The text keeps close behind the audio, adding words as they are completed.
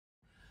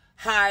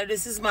Hi,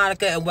 this is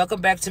Monica, and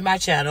welcome back to my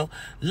channel.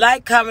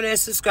 Like, comment, and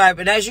subscribe.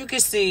 And as you can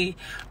see,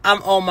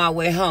 I'm on my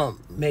way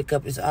home.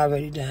 Makeup is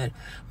already done.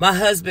 My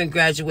husband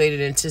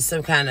graduated into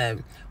some kind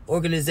of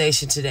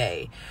organization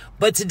today.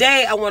 But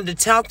today, I wanted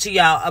to talk to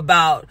y'all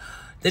about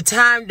the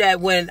time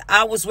that when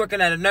I was working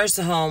at a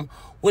nursing home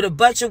with a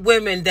bunch of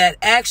women that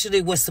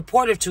actually was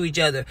supportive to each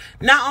other.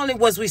 Not only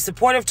was we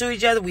supportive to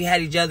each other, we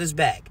had each other's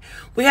back.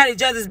 We had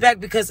each other's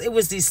back because it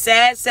was these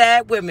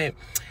sad women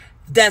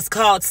that's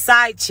called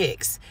side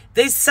chicks.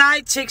 These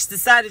side chicks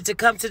decided to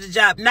come to the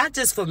job, not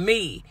just for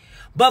me,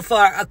 but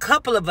for a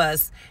couple of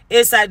us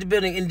inside the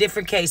building in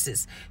different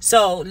cases.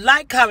 So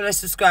like, comment, and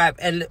subscribe,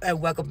 and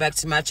welcome back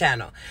to my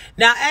channel.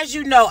 Now, as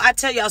you know, I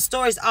tell y'all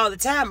stories all the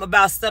time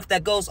about stuff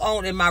that goes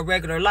on in my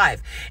regular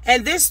life.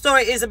 And this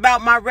story is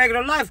about my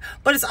regular life,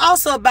 but it's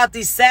also about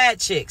these sad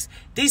chicks.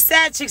 These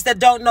sad chicks that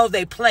don't know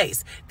their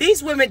place.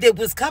 These women that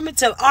was coming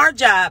to our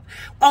job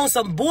on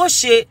some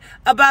bullshit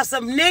about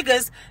some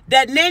ninjas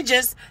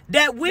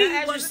that we...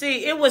 Now, as you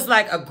see, it was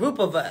like a group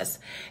of us.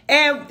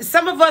 And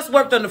some of us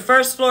worked on the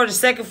first floor, the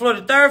second floor,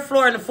 the third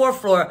floor, and the fourth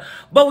floor.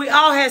 But we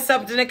all had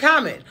something in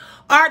common.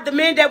 The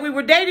men that we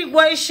were dating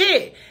wasn't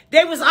shit.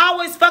 They was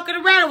always fucking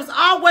around. It was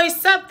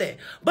always something.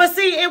 But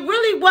see, it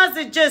really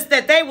wasn't just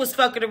that they was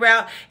fucking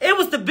around. It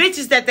was the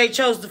bitches that they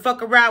chose to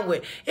fuck around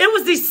with. It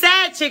was these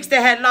sad chicks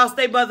that had lost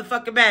their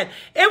motherfucking mind.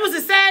 It was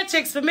the sad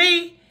chicks for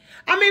me.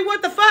 I mean,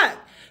 what the fuck?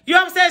 You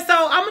know what I'm saying? So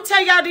I'm gonna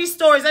tell y'all these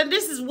stories, and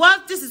this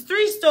is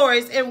 3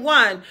 stories in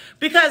one.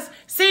 Because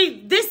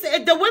see,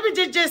 the women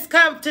didn't just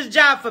come to the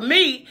job for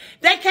me.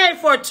 They came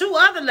for 2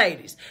 other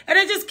ladies, and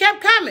they just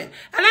kept coming. And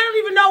I don't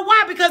even know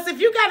why. Because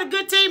if you got a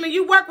good team and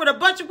you work with a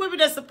bunch of women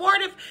that's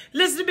supportive,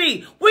 listen to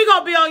me. We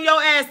gonna be on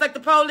your ass like the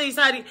police,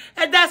 honey.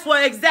 And that's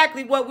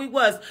exactly what we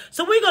was.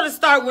 So we gonna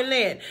start with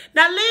Lynn.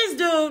 Now, Lynn's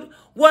dude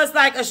was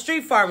like a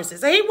street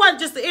pharmacist. And he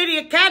wasn't just an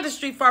idiot kind of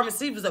street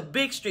pharmacist. He was a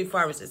big street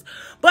pharmacist.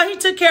 But he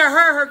took care of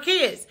her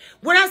kids.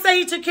 When I say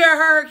he took care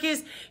of her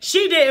kids,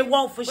 she didn't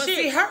want for shit.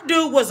 See, her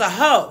dude was a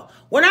hoe.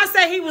 When I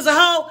say he was a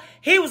hoe,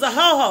 he was a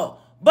ho-ho.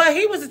 But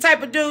he was the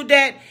type of dude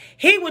that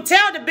he would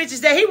tell the bitches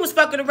that he was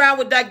fucking around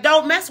with, like,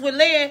 don't mess with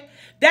Lynn.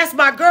 That's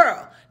my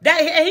girl.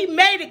 And he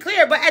made it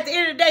clear, but at the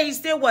end of the day, he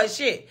still was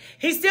shit.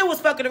 He still was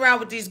fucking around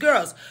with these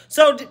girls.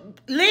 So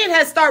Lynn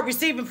had started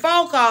receiving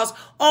phone calls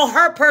on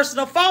her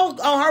personal phone,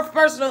 on her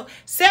personal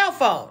cell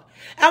phone.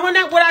 And when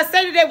I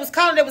say that they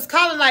was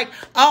calling like,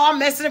 oh, I'm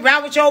messing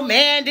around with your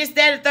man, this,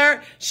 that, and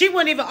third. She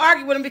wouldn't even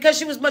argue with him because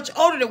she was much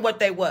older than what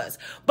they was.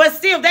 But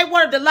still, they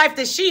wanted the life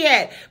that she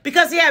had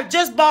because he had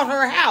just bought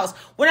her a house.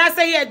 When I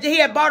say he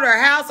had bought her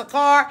a house, a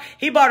car,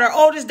 he bought her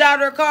oldest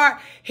daughter a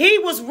car, he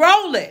was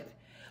rolling.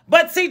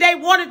 But see, they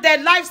wanted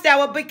that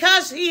lifestyle. But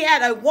because he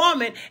had a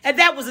woman and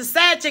that was a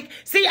side chick.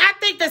 See, I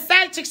think the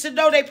side chick should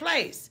know their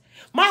place.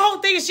 My whole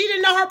thing is she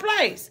didn't know her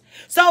place.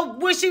 So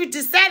when she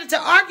decided to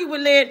argue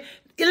with Lynn,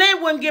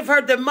 Lynn wouldn't give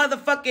her the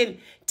motherfucking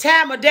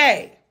time of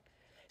day.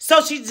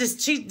 So she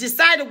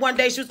decided one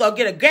day she was going to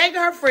get a gang of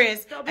her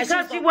friends. So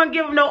because she wouldn't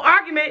give them no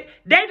argument,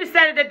 they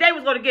decided that they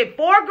was going to get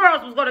 4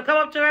 girls was going to come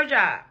up to her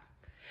job.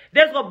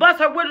 They was going to bust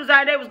her windows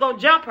out and they was going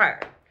to jump her.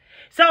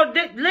 So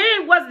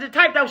Lynn wasn't the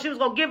type that she was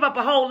going to give up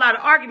a whole lot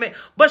of argument,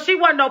 but she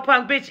wasn't no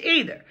punk bitch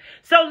either.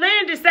 So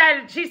Lynn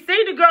decided, she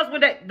seen the girls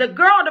when the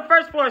girl on the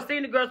first floor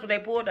seen the girls when they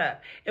pulled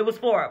up. It was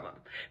 4 of them.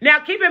 Now,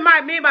 keep in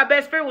mind, me and my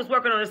best friend was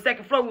working on the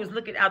second floor. We was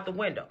looking out the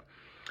window.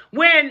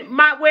 When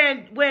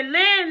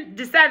Lynn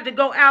decided to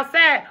go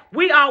outside,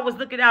 we all was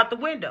looking out the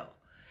window.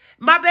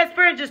 My best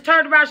friend just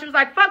turned around. She was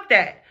like, fuck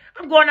that.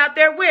 I'm going out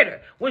there with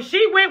her. When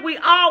she went, we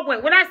all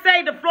went. When I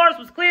say the floors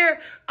was clear,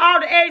 all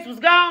the eggs was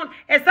gone,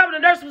 and some of the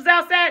nurses was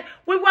outside,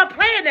 we weren't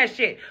playing that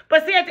shit.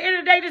 But see, at the end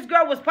of the day, this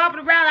girl was popping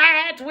around.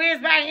 I had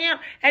twins by him,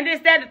 and this,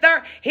 that, and the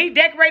third. He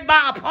decorated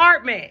my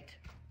apartment.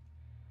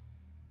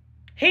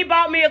 He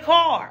bought me a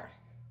car.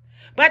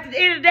 But at the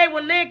end of the day,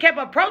 when Lynn kept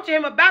approaching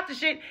him about the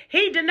shit,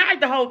 he denied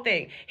the whole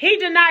thing. He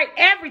denied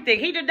everything.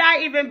 He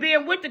denied even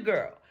being with the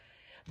girl.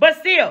 But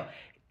still...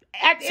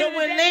 So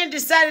when Lynn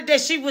decided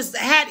that she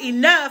had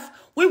enough,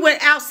 we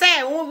went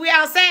outside. When we were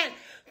outside,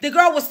 the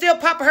girl was still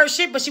popping her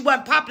shit, but she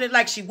wasn't popping it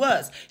like she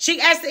was.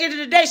 At the end of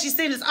the day, she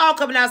seen us all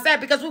coming outside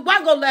because we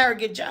wasn't going to let her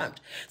get jumped.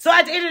 So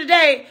at the end of the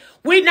day,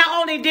 we not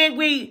only did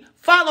we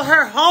follow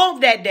her home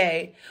that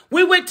day,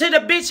 we went to the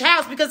bitch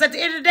house because at the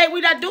end of the day,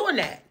 we not doing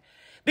that.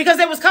 Because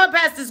they was coming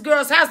past this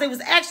girl's house, they was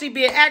actually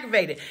being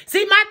aggravated.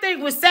 See, my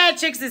thing with sad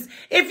chicks is,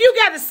 if you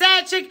got a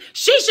sad chick,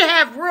 she should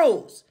have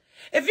rules.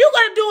 If you're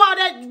going to do all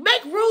that,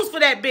 make rules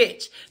for that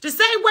bitch. The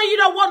same way you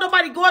don't want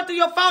nobody going through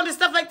your phone and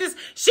stuff like this.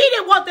 She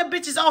didn't want them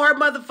bitches on her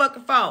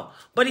motherfucking phone.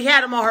 But he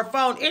had them on her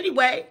phone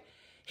anyway.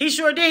 He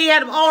sure did. He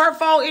had them on her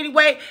phone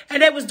anyway.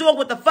 And they was doing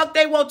what the fuck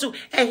they want to.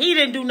 And he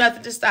didn't do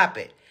nothing to stop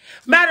it.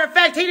 Matter of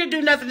fact, he didn't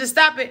do nothing to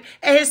stop it.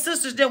 And his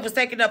sisters then was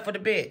taking up for the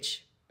bitch.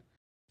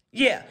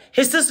 Yeah,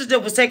 his sisters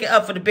then was taking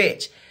up for the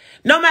bitch.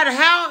 No matter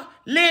how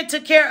Lynn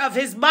took care of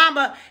his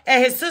mama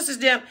and his sisters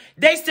them,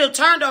 they still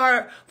turned to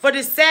her for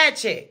this sad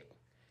chick.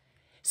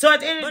 So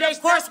at the end of the day,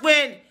 of course,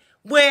 when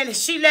when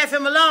she left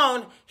him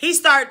alone, he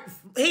started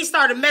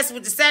messing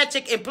with the sad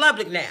chick in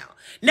public now.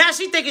 Now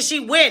she thinking she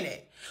winning.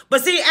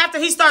 But see, after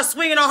he started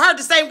swinging on her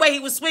the same way he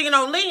was swinging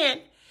on Lynn,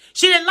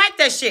 she didn't like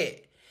that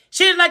shit.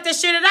 She didn't like that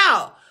shit at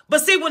all.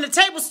 But see, when the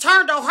tables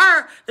turned on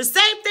her, the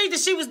same thing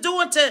he was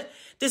doing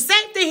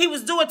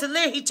to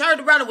Lynn, he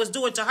turned around and was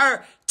doing to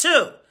her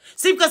too.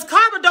 See, because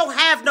karma don't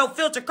have no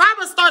filter.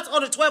 Karma starts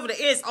on the 12 and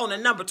it ends on the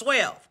number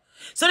 12.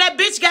 So that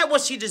bitch got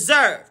what she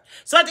deserved.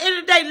 So at the end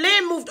of the day,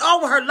 Lynn moved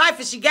on with her life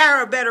and she got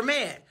her a better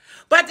man.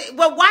 But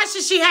why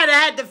should she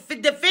had to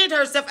defend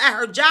herself at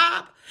her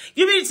job?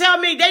 You mean to tell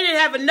me they didn't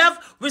have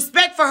enough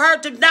respect for her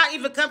to not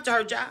even come to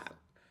her job?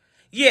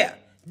 Yeah,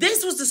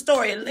 this was the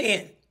story of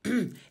Lynn.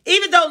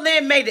 Even though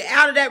Lynn made it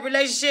out of that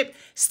relationship,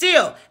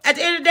 still, at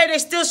the end of the day, they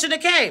still should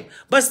have came.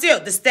 But still,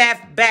 the staff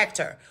backed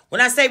her.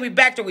 When I say we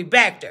backed her, we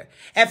backed her.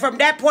 And from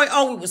that point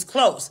on, we was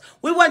close.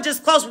 We wasn't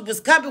just close, we was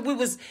coming.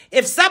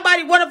 If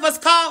somebody, one of us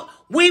called,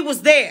 we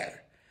was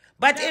there.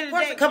 But at the end of the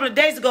day, a couple of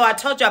days ago, I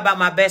told you about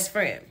my best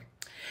friend.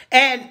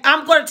 And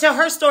I'm going to tell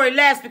her story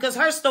last because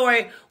her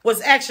story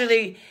was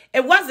actually,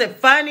 it wasn't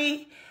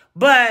funny,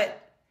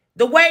 but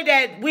the way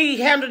that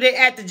we handled it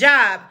at the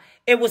job,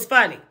 it was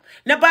funny.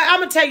 Now, but I'm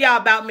going to tell y'all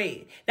about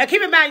me. Now,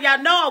 keep in mind,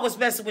 y'all know I was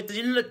messing with the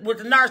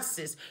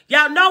narcissist.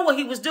 Y'all know what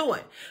he was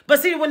doing.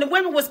 But see, when the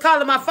women was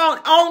calling my phone,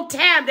 on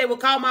time, they would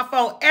call my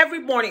phone every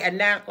morning at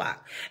 9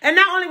 o'clock. And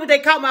not only would they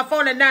call my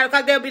phone at 9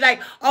 o'clock, they'll be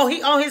like, oh,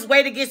 he on his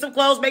way to get some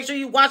clothes. Make sure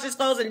you wash his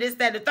clothes and this,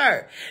 that, and the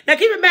third. Now,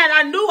 keep in mind,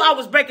 I knew I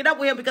was breaking up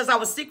with him because I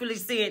was secretly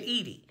seeing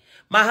Edie,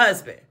 my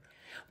husband.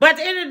 But at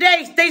the end of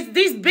the day,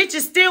 these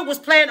bitches still was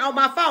playing on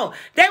my phone.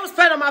 They was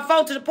playing on my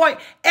phone to the point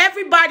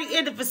everybody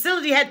in the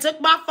facility had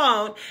took my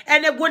phone,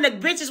 and then when the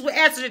bitches would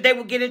answer it, they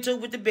would get into it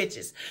with the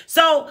bitches.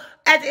 So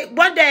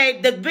one day,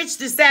 the bitch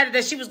decided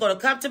that she was going to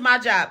come to my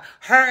job,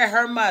 her and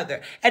her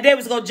mother, and they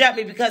was going to jump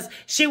me because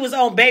she was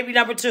on baby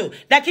number 2.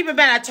 Now, keep in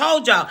mind, I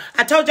told y'all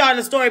in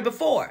the story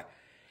before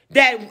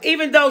that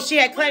even though she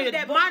had claimed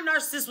that my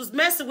narcissist was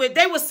messing with,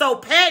 they were so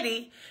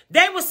petty.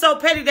 They were so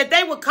petty that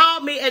they would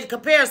call me and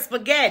compare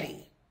spaghetti.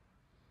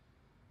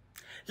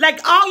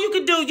 Like, all you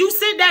can do, you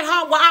sitting at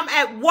home while I'm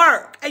at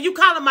work, and you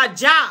calling my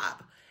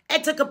job,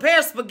 and to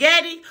compare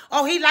spaghetti,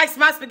 oh, he likes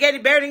my spaghetti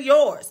better than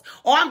yours,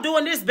 or I'm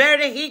doing this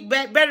better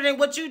than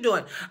what you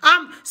doing.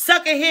 I'm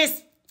sucking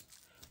his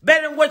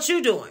better than what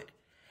you doing.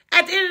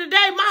 At the end of the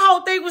day, my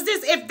whole thing was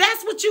this: if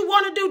that's what you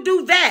want to do,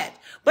 do that.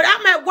 But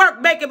I'm at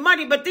work making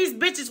money, but these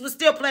bitches was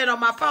still playing on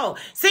my phone.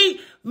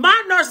 See,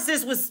 my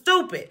narcissist was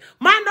stupid.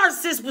 My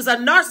narcissist was a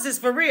narcissist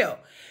for real.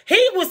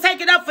 He was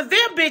taking up for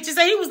them bitches,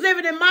 and he was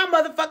living in my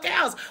motherfucking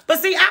house.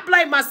 But see, I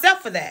blame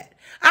myself for that.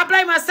 I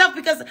blame myself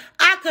because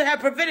I could have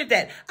prevented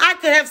that. I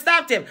could have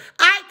stopped him.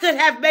 I could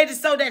have made it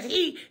so that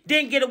he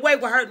didn't get away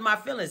with hurting my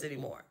feelings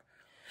anymore.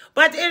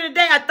 But at the end of the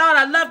day, I thought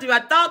I loved him. I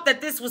thought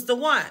that this was the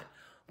one.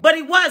 But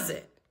he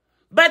wasn't.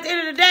 But at the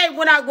end of the day,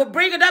 when I would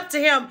bring it up to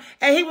him,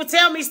 and he would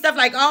tell me stuff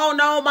like, oh,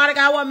 no, Monica,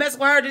 I want to mess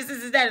with her,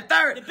 this, that, and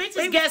third. The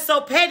bitches get so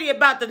petty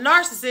about the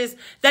narcissist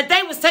that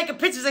they was taking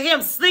pictures of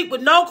him sleep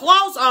with no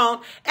clothes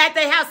on at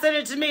their house,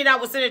 sending it to me, and I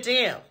would send it to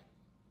him.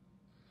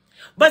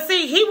 But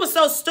see, he was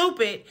so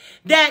stupid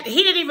that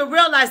he didn't even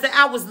realize that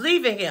I was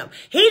leaving him.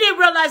 He didn't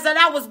realize that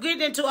I was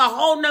getting into a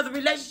whole nother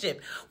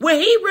relationship. When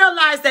he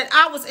realized that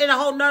I was in a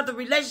whole nother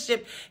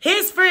relationship,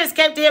 his friends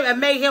came to him and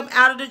made him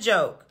out of the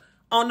joke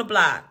on the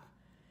block.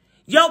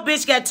 Your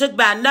bitch got took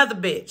by another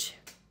bitch,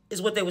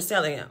 is what they was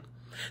telling him.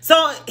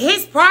 So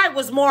his pride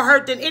was more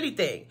hurt than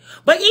anything.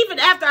 But even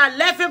after I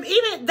left him,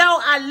 even though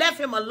I left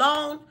him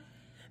alone,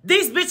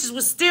 these bitches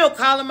was still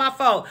calling my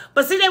phone.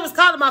 But see, they was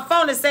calling my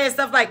phone and saying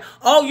stuff like,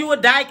 oh, you a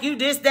dyke, you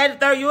this, that, and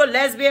third, you a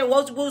lesbian,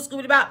 what you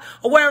scooting about,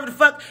 or whatever the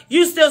fuck.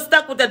 You still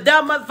stuck with the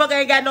dumb motherfucker,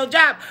 ain't got no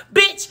job.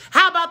 Bitch,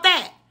 how about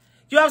that?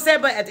 You know what I'm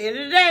saying? But at the end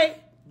of the day,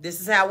 this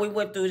is how we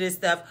went through this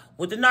stuff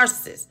with the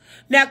narcissist.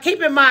 Now,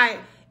 keep in mind,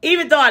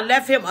 even though I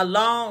left him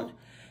alone,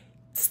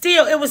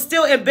 still, it was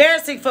still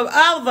embarrassing for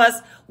all of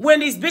us when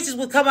these bitches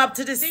would come up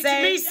to this same.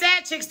 To me,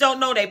 sad chicks don't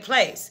know their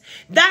place.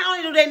 Not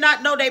only do they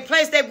not know their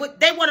place, they want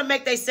to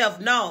make themselves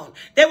known.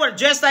 They want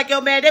to dress like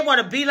your man. They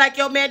want to be like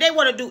your man. They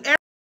want to do everything.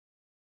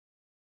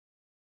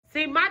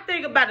 See, my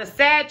thing about a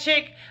sad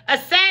chick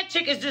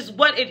is just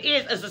what it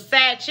is as a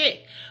sad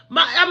chick.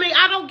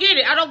 I don't get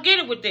it. I don't get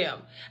it with them.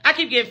 I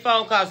keep getting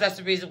phone calls. That's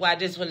the reason why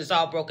this one is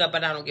all broke up,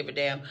 but I don't give a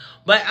damn.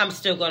 But I'm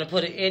still going to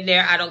put it in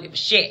there. I don't give a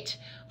shit.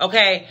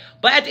 Okay?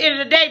 But at the end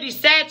of the day, these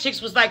sad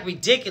chicks was like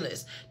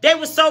ridiculous. They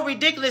were so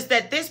ridiculous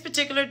that this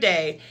particular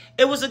day,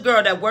 it was a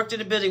girl that worked in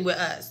the building with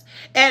us.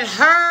 And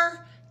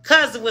her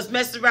cousin was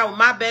messing around with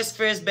my best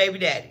friend's baby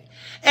daddy.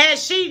 And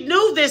she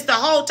knew this the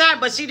whole time,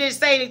 but she didn't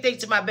say anything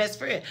to my best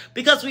friend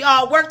because we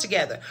all worked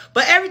together.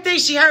 But everything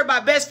she heard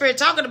my best friend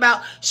talking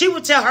about, she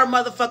would tell her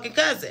motherfucking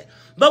cousin.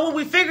 But when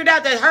we figured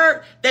out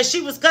that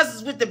she was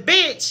cousins with the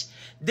bitch,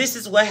 this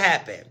is what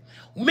happened.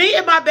 Me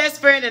and my best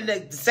friend and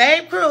the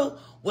same crew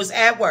was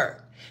at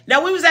work.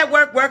 Now, we was at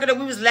work working and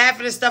we was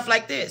laughing and stuff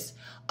like this.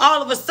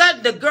 All of a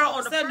sudden, the girl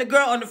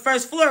on the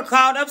first floor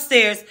called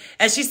upstairs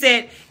and she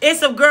said, it's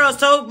some girls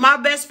told my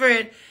best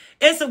friend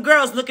and some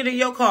girls looking in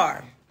your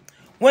car.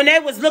 When they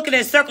was looking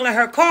and circling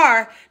her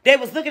car, they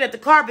was looking at the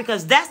car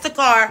because that's the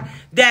car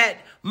that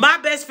my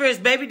best friend's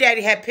baby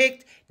daddy had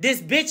picked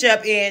this bitch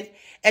up in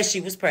as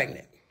she was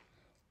pregnant.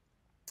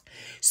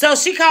 So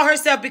she called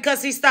herself,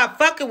 because he stopped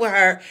fucking with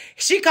her,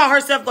 she called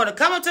herself going to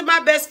come up to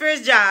my best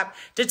friend's job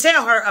to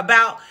tell her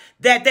about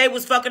that they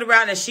was fucking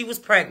around and she was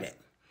pregnant.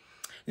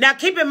 Now,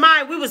 keep in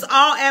mind, we was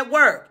all at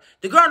work.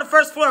 The girl on the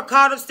first floor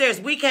called upstairs.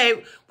 We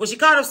came, when she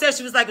called upstairs,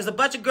 she was like, there's a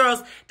bunch of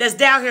girls that's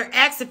down here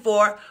asking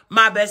for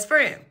my best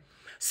friend.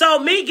 So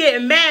me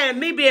getting mad and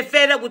me being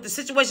fed up with the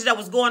situation that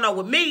was going on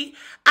with me,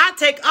 I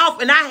take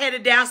off and I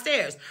headed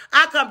downstairs.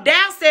 I come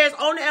downstairs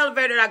on the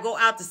elevator and I go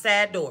out the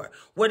side door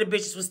where the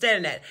bitches was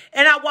standing at.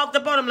 And I walked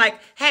up on them like,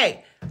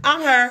 hey,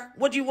 I'm her.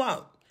 What do you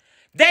want?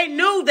 They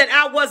knew that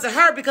I wasn't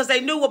her because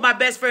they knew what my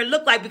best friend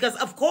looked like because,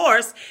 of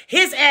course,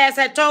 his ass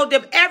had told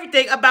them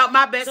everything about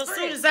my best friend. So as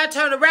soon as I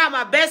turned around,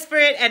 my best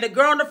friend and the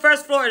girl on the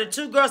first floor and the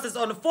two girls that's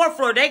on the fourth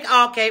floor, they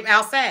all came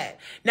outside.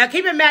 Now,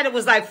 keep in mind, it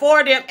was like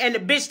 4 of them and the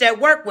bitch that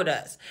worked with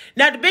us.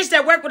 Now, the bitch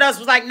that worked with us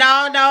was like,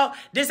 no,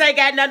 this ain't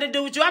got nothing to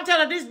do with you. I'm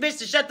telling this bitch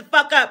to shut the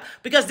fuck up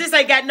because this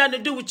ain't got nothing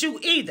to do with you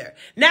either.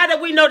 Now that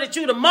we know that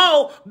you the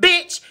mole,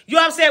 bitch, you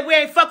know what I'm saying, we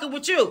ain't fucking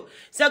with you.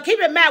 So keep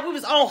in mind, we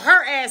was on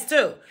her ass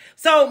too.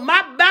 So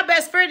my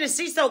best friend is,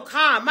 she's so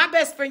calm. My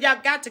best friend, y'all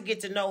got to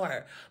get to know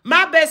her.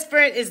 My best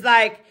friend is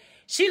like,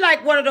 she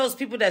like one of those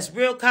people that's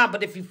real calm.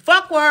 But if you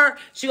fuck with her,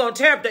 she gonna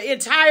tear up the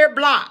entire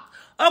block.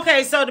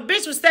 Okay, so the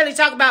bitch was steadily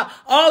talking about,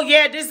 oh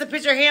yeah, this is a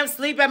picture of him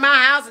sleep at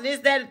my house and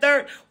this, that, and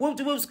third.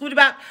 Whoop-de-whoop,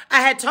 scoot-about.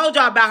 I had told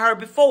y'all about her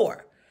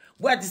before.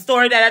 What the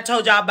story that I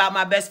told y'all about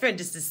my best friend,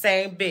 just the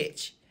same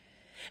bitch.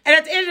 And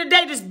at the end of the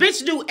day, this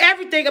bitch knew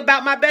everything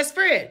about my best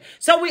friend.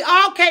 So we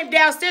all came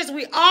downstairs.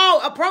 We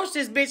all approached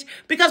this bitch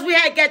because we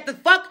had got the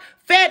fuck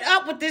fed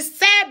up with this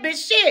sad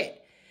bitch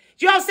shit.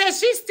 You know what I'm saying?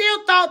 She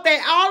still thought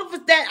that all of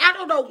us, that I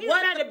don't know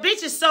what. The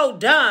bitch is so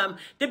dumb.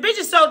 The bitch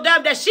is so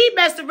dumb that she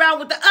messed around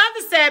with the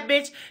other sad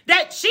bitch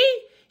that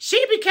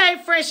she became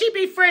friends. She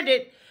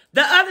befriended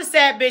the other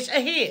sad bitch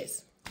of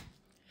his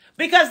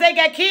because they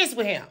got kids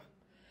with him.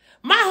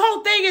 My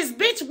whole thing is,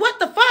 bitch, what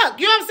the fuck?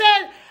 You know what I'm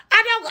saying?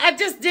 I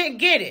just didn't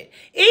get it.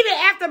 Even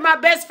after my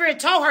best friend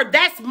told her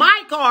that's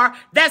my car,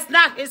 that's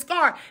not his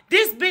car,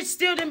 this bitch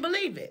still didn't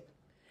believe it.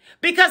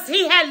 Because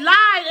he had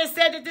lied and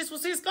said that this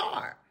was his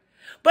car.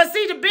 But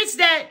see, the bitch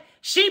that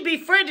she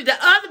befriended, the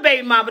other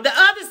baby mama, the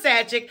other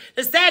sad chick,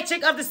 the sad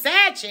chick of the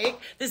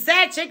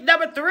sad chick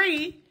number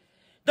 3,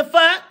 the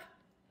fuck,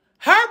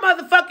 her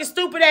motherfucking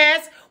stupid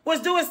ass was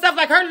doing stuff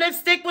like her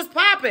lipstick was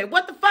popping.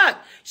 What the fuck?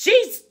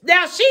 She's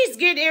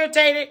getting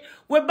irritated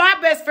with my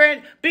best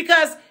friend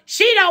because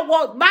she don't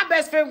want, my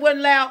best friend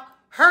wouldn't allow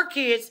her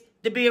kids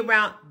to be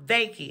around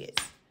their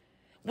kids.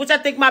 Which I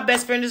think my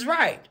best friend is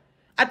right.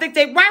 I think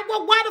they right.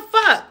 Well, why the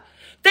fuck?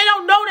 They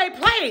don't know their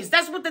place.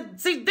 That's what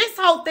see, this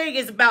whole thing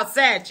is about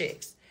sad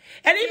chicks.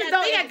 And even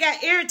though I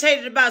got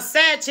irritated about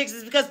sad chicks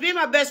is because me and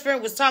my best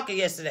friend was talking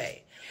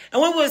yesterday.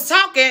 And when we was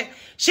talking,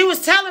 she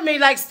was telling me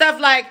like stuff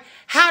like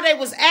how they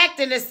was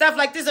acting and stuff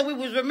like this. And we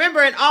was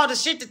remembering all the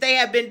shit that they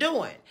had been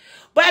doing.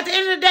 But at the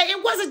end of the day,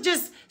 it wasn't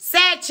just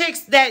sad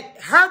chicks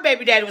that her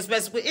baby daddy was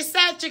messing with. It's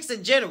sad chicks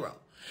in general.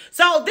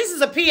 So this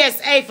is a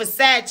PSA for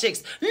sad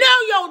chicks. Know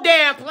your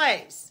damn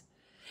place.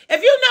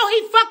 If you know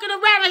he fucking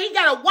around and he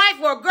got a wife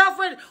or a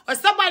girlfriend or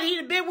somebody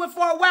he'd been with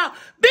for a while,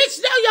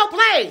 bitch, know your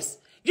place.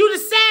 You the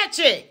sad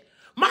chick.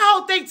 My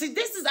whole thing, see,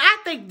 this is, I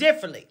think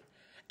differently.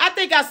 I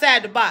think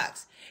outside the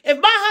box. If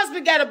my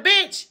husband got a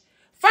bitch,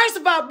 first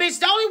of all, bitch,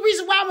 the only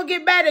reason why I'm going to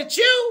get mad at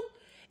you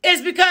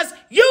is because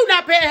you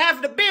not paying half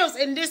of the bills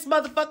in this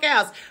motherfucking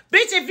house.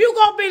 Bitch, if you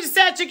going to be the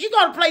sad chick, you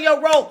going to play your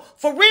role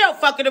for real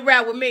fucking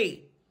around with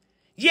me.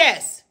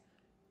 Yes.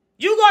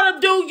 You going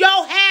to do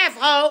your half,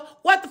 hoe.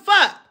 What the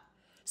fuck?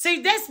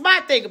 See, that's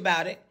my thing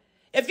about it.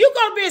 If you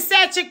going to be a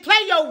sad chick, play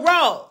your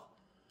role.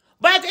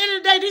 But at the end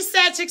of the day, these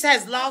sad chicks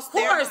has lost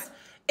their mind. Of course,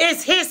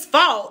 it's his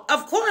fault.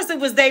 Of course it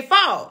was their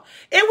fault.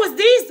 It was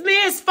these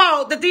men's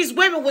fault that these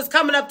women was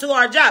coming up to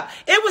our job.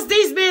 It was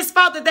these men's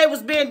fault that they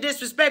was being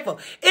disrespectful.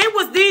 It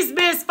was these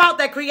men's fault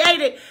that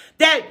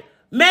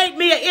made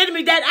me an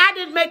enemy that I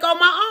didn't make on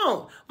my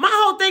own. My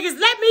whole thing is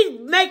let me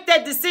make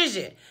that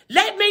decision.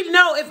 Let me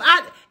know if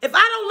I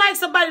don't like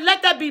somebody,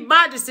 let that be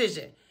my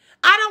decision.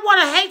 I don't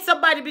want to hate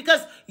somebody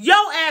because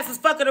your ass is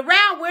fucking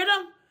around with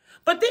them.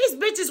 But these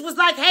bitches was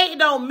like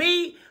hating on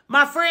me,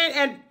 my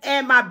friend,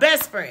 and my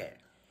best friend.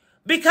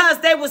 Because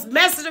they was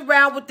messing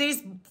around with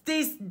these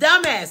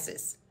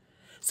dumbasses.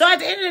 So at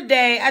the end of the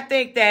day, I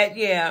think that,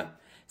 yeah,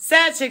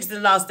 sad chicks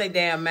that lost their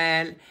damn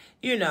man,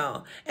 you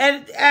know.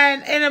 And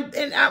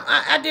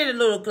I did a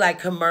little like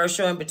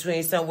commercial in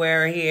between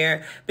somewhere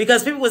here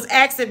because people was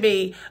asking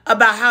me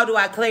about how do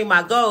I clean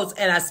my goals,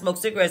 and I smoke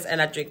cigarettes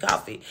and I drink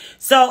coffee.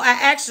 So I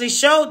actually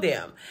showed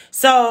them.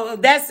 So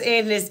that's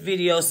in this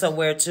video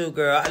somewhere too,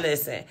 girl.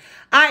 Listen,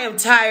 I am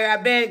tired.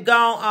 I've been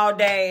gone all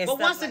day. But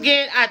once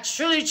again, I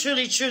truly,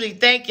 truly, truly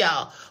thank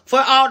y'all for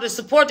all the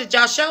support that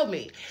y'all showed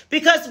me.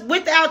 Because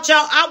without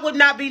y'all, I would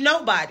not be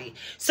nobody.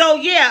 So,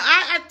 yeah,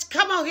 I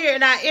come on here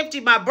and I empty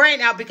my brain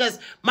out because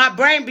my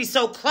brain be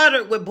so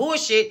cluttered with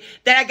bullshit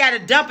that I got to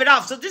dump it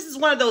off. So this is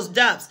one of those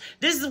dumps.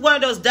 This is one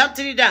of those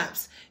dumpty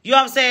dumps. You know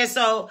what I'm saying?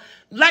 So,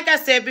 like I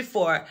said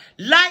before,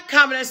 like,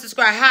 comment, and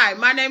subscribe. Hi,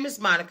 my name is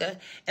Monica,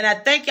 and I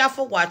thank y'all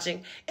for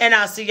watching, and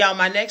I'll see y'all in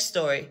my next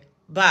story.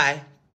 Bye.